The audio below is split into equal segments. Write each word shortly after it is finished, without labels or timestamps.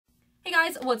Hey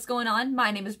guys, what's going on?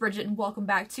 My name is Bridget and welcome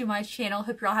back to my channel.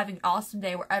 Hope you're all having an awesome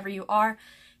day wherever you are.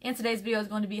 And today's video is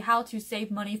going to be how to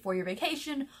save money for your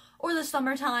vacation or the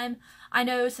summertime. I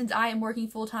know since I am working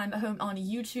full-time at home on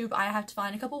YouTube, I have to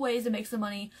find a couple ways to make some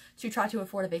money to try to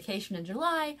afford a vacation in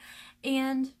July.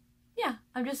 And yeah,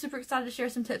 I'm just super excited to share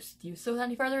some tips with you. So without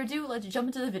any further ado, let's jump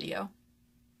into the video.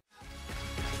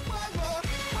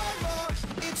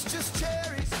 It's just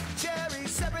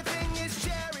cherries, everything is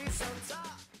cherries on top.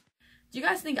 Do you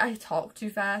guys think I talk too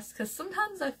fast? Because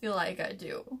sometimes I feel like I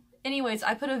do. Anyways,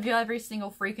 I put a video every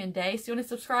single freaking day, so if you want to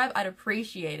subscribe, I'd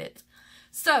appreciate it.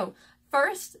 So,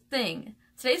 first thing,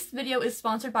 today's video is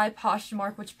sponsored by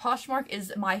Poshmark, which Poshmark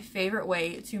is my favorite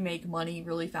way to make money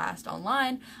really fast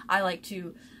online. I like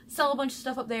to sell a bunch of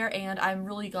stuff up there, and I'm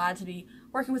really glad to be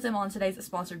working with them on today's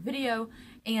sponsored video.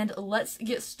 And let's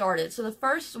get started. So the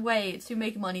first way to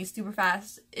make money super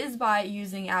fast is by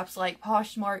using apps like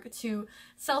Poshmark to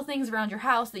sell things around your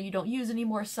house that you don't use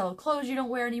anymore, sell clothes you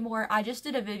don't wear anymore. I just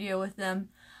did a video with them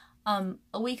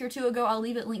a week or two ago. I'll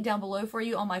leave it linked down below for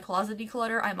you on my closet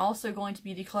declutter. I'm also going to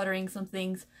be decluttering some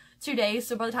things today,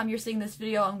 so by the time you're seeing this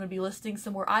video, I'm going to be listing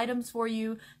some more items for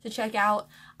you to check out.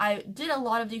 I did a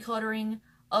lot of decluttering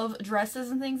of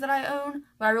dresses and things that I own,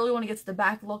 but I really want to get to the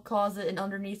back of the closet and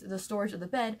underneath the storage of the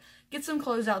bed, get some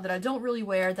clothes out that I don't really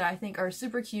wear that I think are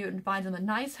super cute and find them a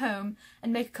nice home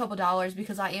and make a couple dollars,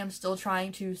 because I am still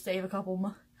trying to save a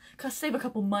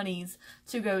couple monies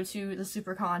to go to the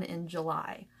SuperCon in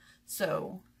July.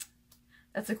 So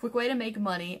that's a quick way to make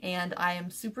money, and I am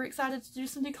super excited to do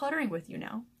some decluttering with you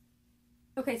now.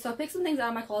 Okay, so I picked some things out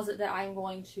of my closet that I'm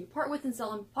going to part with and sell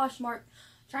on Poshmark,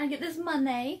 trying to get this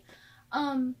money.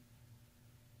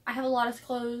 I have a lot of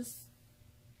clothes.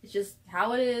 It's just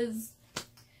how it is.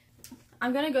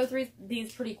 I'm gonna go through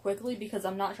these pretty quickly because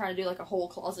I'm not trying to do like a whole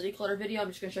closet declutter video. I'm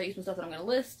just gonna show you some stuff that I'm gonna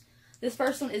list. This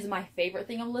first one is my favorite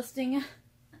thing I'm listing.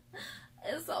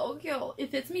 It's so cute. It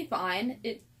fits me fine.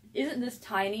 It isn't this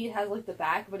tiny. It has like the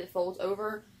back, but it folds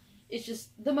over. It's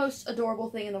just the most adorable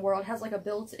thing in the world. It has like a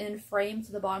built-in frame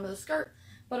to the bottom of the skirt,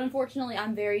 but unfortunately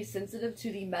I'm very sensitive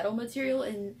to the metal material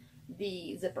in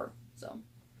the zipper. So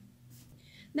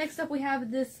next up we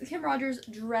have this Kim Rogers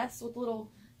dress with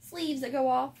little sleeves that go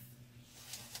off.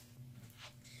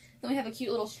 Then we have a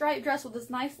cute little striped dress with this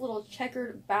nice little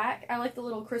checkered back. I like the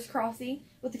little crisscrossy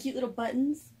with the cute little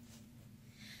buttons.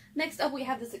 Next up we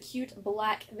have this cute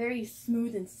black, very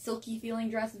smooth and silky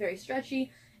feeling dress, very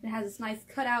stretchy. It has this nice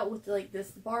cutout with like this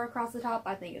bar across the top.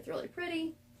 I think it's really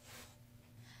pretty.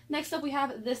 Next up we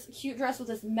have this cute dress with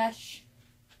this mesh,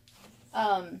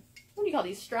 what do you call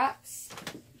these, straps?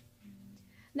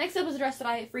 Next up is a dress that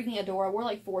I freaking adore. I wore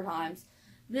like 4 times.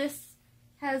 This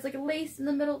has like a lace in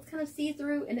the middle. It's kind of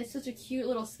see-through, and it's such a cute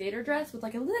little skater dress with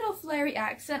like a little flary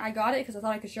accent. I got it because I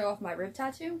thought I could show off my rib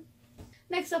tattoo.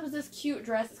 Next up is this cute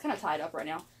dress. It's kind of tied up right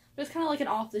now, but it's kind of like an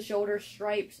off-the-shoulder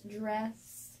striped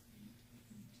dress.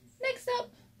 Next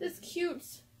up, this cute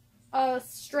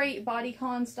straight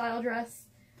bodycon style dress.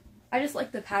 I just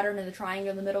like the pattern and the triangle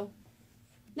in the middle.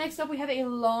 Next up we have a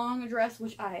long dress,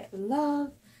 which I love.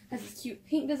 It has this cute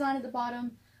pink design at the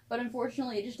bottom, but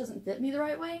unfortunately it just doesn't fit me the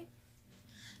right way.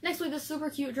 Next we have this super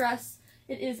cute dress.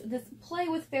 It is this play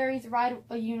with fairies, ride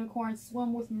a unicorn,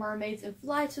 swim with mermaids, and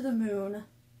fly to the moon.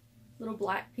 Little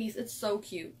black piece. It's so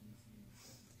cute.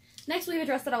 Next we have a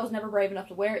dress that I was never brave enough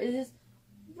to wear. It is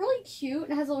really cute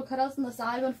and it has little cutouts on the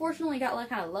side, but unfortunately it got like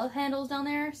kind of love handles down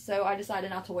there, so I decided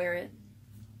not to wear it.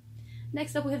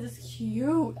 Next up we have this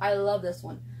cute, I love this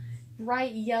one,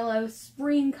 bright yellow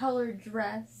spring colored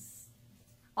dress.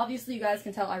 Obviously you guys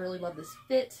can tell I really love this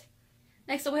fit.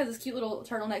 Next up we have this cute little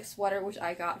turtleneck sweater, which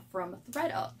I got from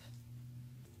ThredUp.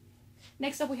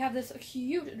 Next up we have this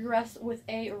cute dress with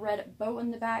a red bow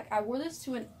in the back. I wore this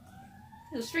to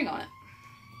there's a string on it.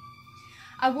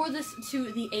 I wore this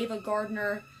to the Ava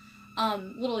Gardner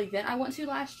little event I went to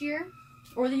last year,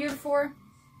 or the year before.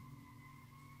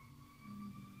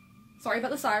 Sorry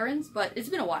about the sirens, but it's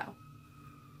been a while.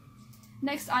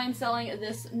 Next, I am selling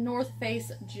this North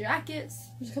Face jacket.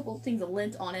 There's a couple of things of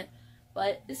lint on it,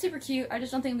 but it's super cute. I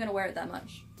just don't think I'm going to wear it that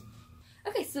much.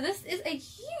 Okay, so this is a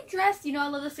cute dress. You know I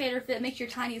love the skater fit. It makes your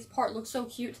tiniest part look so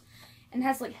cute. And it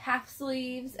has like half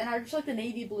sleeves, and I just like the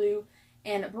navy blue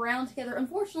and brown together.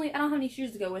 Unfortunately, I don't have any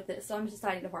shoes to go with it, so I'm just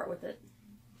deciding to part with it.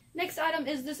 Next item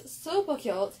is this super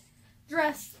cute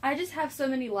dress. I just have so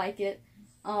many like it.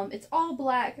 It's all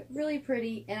black, really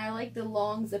pretty, and I like the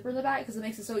long zipper in the back because it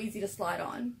makes it so easy to slide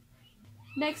on.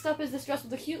 Next up is this dress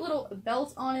with a cute little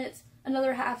belt on it,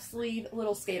 another half sleeve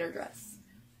little skater dress.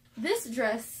 This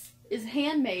dress is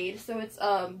handmade, so it's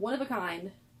one of a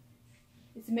kind.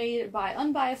 It's made by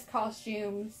Unbiased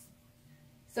Costumes.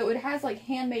 So it has like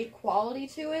handmade quality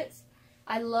to it.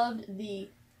 I loved the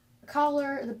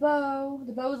collar, the bow.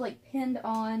 The bow is like pinned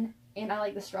on, and I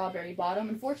like the strawberry bottom.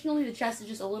 Unfortunately, the chest is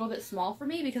just a little bit small for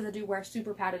me because I do wear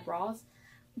super padded bras.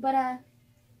 But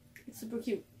it's super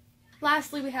cute.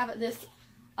 Lastly, we have this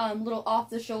little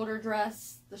off-the-shoulder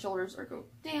dress. The shoulders are go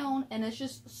down, and it's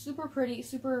just super pretty,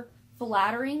 super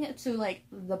flattering to like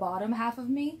the bottom half of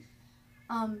me.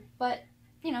 But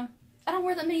you know, I don't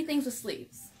wear that many things with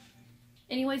sleeves.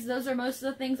 Anyways, those are most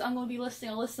of the things I'm going to be listing.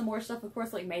 I'll list some more stuff, of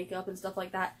course, like makeup and stuff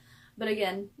like that. But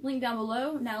again, link down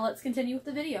below. Now let's continue with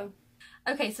the video.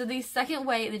 Okay, so the second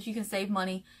way that you can save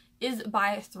money is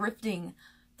by thrifting.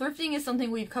 Thrifting is something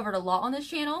we've covered a lot on this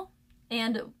channel,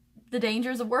 and the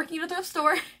dangers of working at a thrift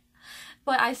store.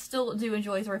 But I still do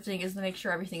enjoy thrifting, is to make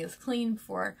sure everything is clean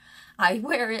before I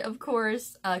wear it, of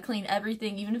course. Clean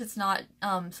everything, even if it's not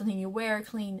something you wear.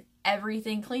 Clean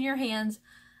everything. Clean your hands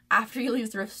after you leave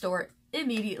the thrift store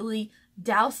immediately.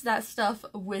 Douse that stuff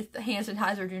with hand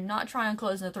sanitizer. Do not try on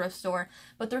clothes in a thrift store.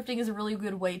 But thrifting is a really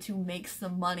good way to make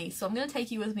some money. So I'm going to take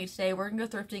you with me today. We're going to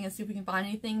go thrifting and see if we can find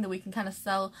anything that we can kind of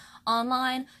sell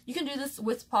online. You can do this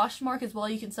with Poshmark as well.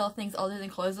 You can sell things other than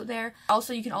clothes up there.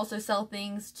 Also, you can also sell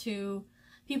things to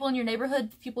people in your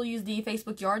neighborhood. People use the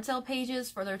Facebook yard sale pages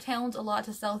for their towns a lot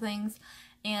to sell things.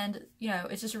 And, you know,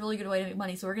 it's just a really good way to make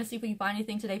money. So we're going to see if we can find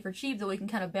anything today for cheap that we can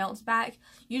kind of bounce back.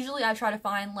 Usually I try to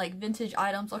find, like, vintage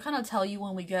items. I'll kind of tell you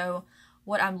when we go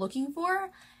what I'm looking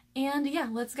for. And, yeah,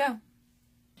 let's go.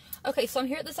 Okay, so I'm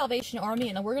here at the Salvation Army,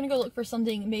 and we're going to go look for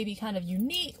something maybe kind of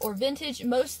unique or vintage.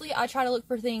 Mostly I try to look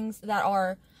for things that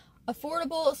are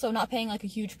affordable, so not paying, like, a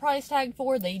huge price tag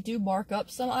for. They do mark up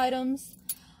some items.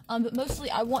 But mostly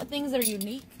I want things that are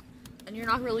unique. And you're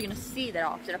not really going to see that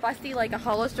often. If I see like a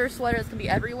Hollister sweater that's going to be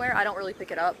everywhere, I don't really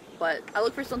pick it up. But I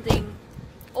look for something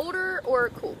older or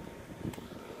cool.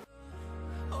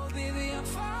 Oh baby, I'm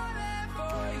falling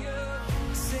for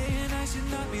you. Saying I should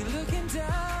not be looking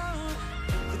down.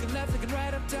 Looking left, looking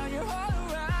right, up, down, you're all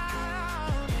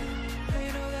around.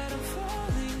 You know that I'm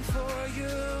falling for you.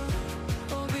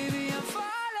 Oh baby, I'm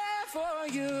falling for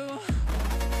you.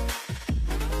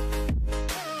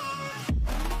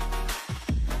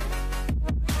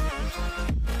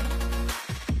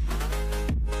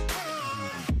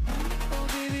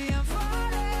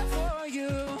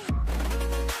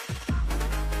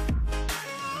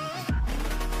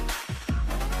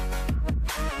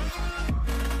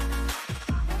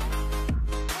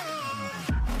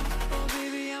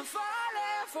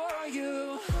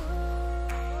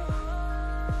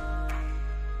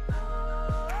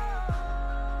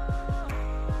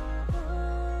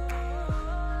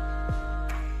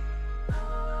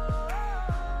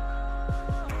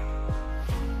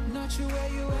 Where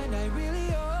you and I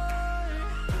really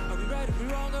are we right, are we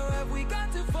wrong, or have we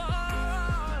gone too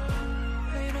far?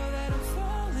 You know that I'm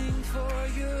falling for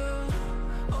you.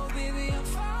 Oh baby, I'm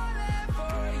falling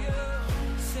for you.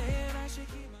 Saying I should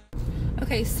keep my...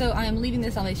 Okay, so I am leaving the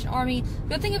Salvation Army. The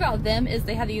good thing about them is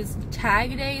they have these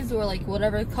tag days, or like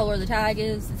whatever color the tag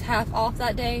is, it's half off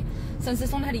that day. Since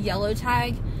this one had a yellow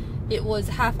tag, it was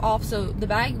half off, so the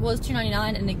bag was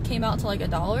 $2.99 and it came out to like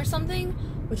 $1 or something,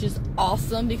 which is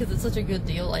awesome because it's such a good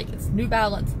deal. Like, it's New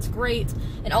Balance, it's great.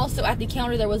 And also at the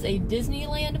counter there was a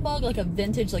Disneyland mug, like a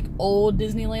vintage, like old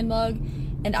Disneyland mug,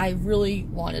 and I really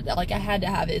wanted that. Like, I had to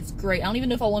have it. It's great. I don't even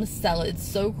know if I want to sell it. It's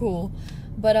so cool.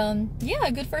 But yeah,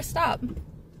 good first stop. Is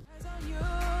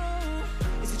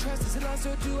it trust, is it lost,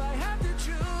 or do I have to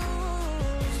choose?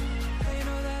 You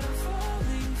know that I'm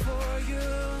falling for you.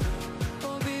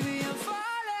 Oh baby, I'm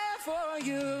falling for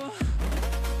you.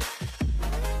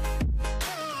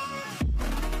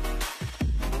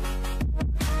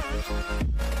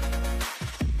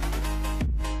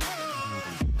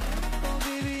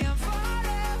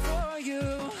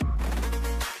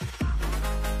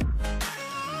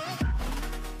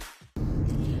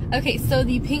 Okay, so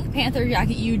the Pink Panther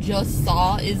jacket you just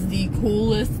saw is the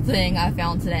coolest thing I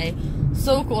found today.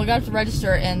 So cool. I got up to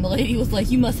register and the lady was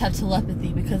like, you must have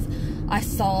telepathy because I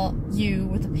saw you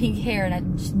with the pink hair and I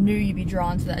just knew you'd be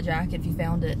drawn to that jacket if you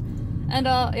found it. And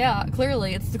yeah,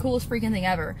 clearly it's the coolest freaking thing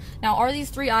ever. Now, are these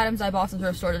 3 items I bought from the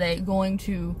thrift store today going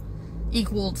to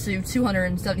equal to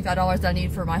 $275 that I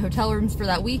need for my hotel rooms for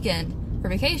that weekend for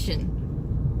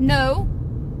vacation? No.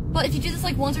 But if you do this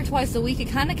like once or twice a week, it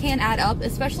kind of can add up,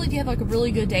 especially if you have like a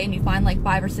really good day and you find like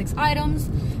 5 or 6 items.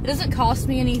 It doesn't cost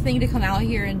me anything to come out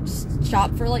here and just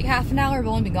shop for like half an hour. I've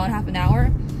only been gone half an hour.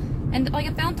 And like I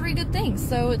found 3 good things.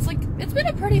 So it's like, it's been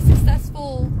a pretty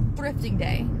successful thrifting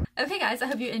day. Okay guys, I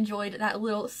hope you enjoyed that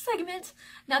little segment.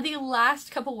 Now the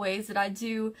last couple ways that I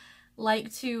do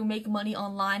like to make money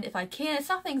online if I can. It's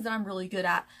not things that I'm really good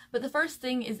at, but the first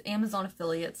thing is Amazon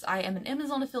affiliates. I am an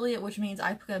Amazon affiliate, which means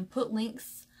I can put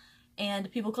links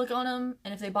and people click on them,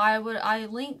 and if they buy what I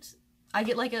linked, I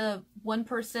get like a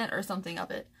 1% or something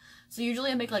of it. So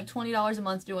usually I make like $20 a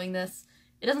month doing this.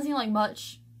 It doesn't seem like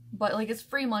much, but like it's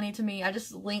free money to me. I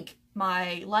just link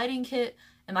my lighting kit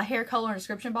and my hair color and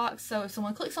description box, so if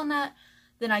someone clicks on that,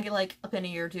 then I get like a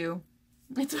penny or two.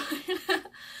 It's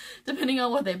depending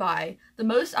on what they buy. The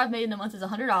most I've made in a month is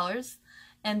 $100,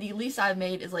 and the least I've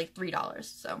made is like $3.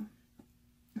 So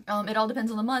it all depends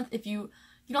on the month. If you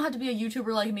don't have to be a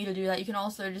YouTuber like me to do that. You can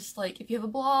also just, like, if you have a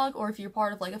blog, or if you're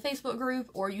part of like a Facebook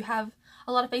group, or you have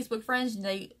a lot of Facebook friends and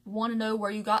they want to know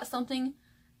where you got something,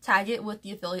 tag it with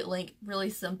the affiliate link. Really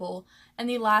simple. And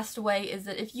the last way is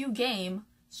that if you game,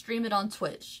 stream it on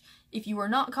Twitch. If you are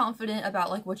not confident about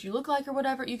like what you look like or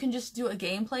whatever, you can just do a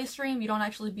gameplay stream. You don't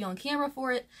actually be on camera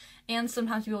for it, and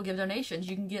sometimes people give donations.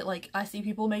 You can get, like, I see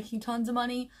people making tons of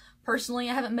money. Personally,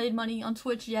 I haven't made money on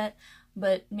Twitch yet,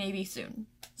 but maybe soon.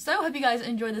 So, I hope you guys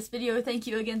enjoyed this video. Thank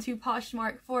you again to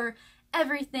Poshmark for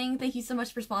everything. Thank you so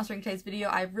much for sponsoring today's video.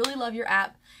 I really love your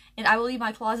app, and I will leave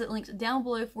my closet linked down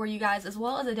below for you guys, as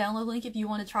well as a download link if you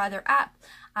want to try their app.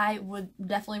 I would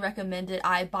definitely recommend it.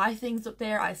 I buy things up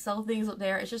there, I sell things up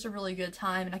there. It's just a really good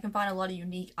time, and I can find a lot of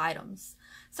unique items.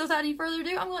 So without any further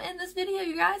ado, I'm going to end this video,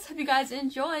 you guys. Hope you guys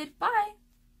enjoyed. Bye!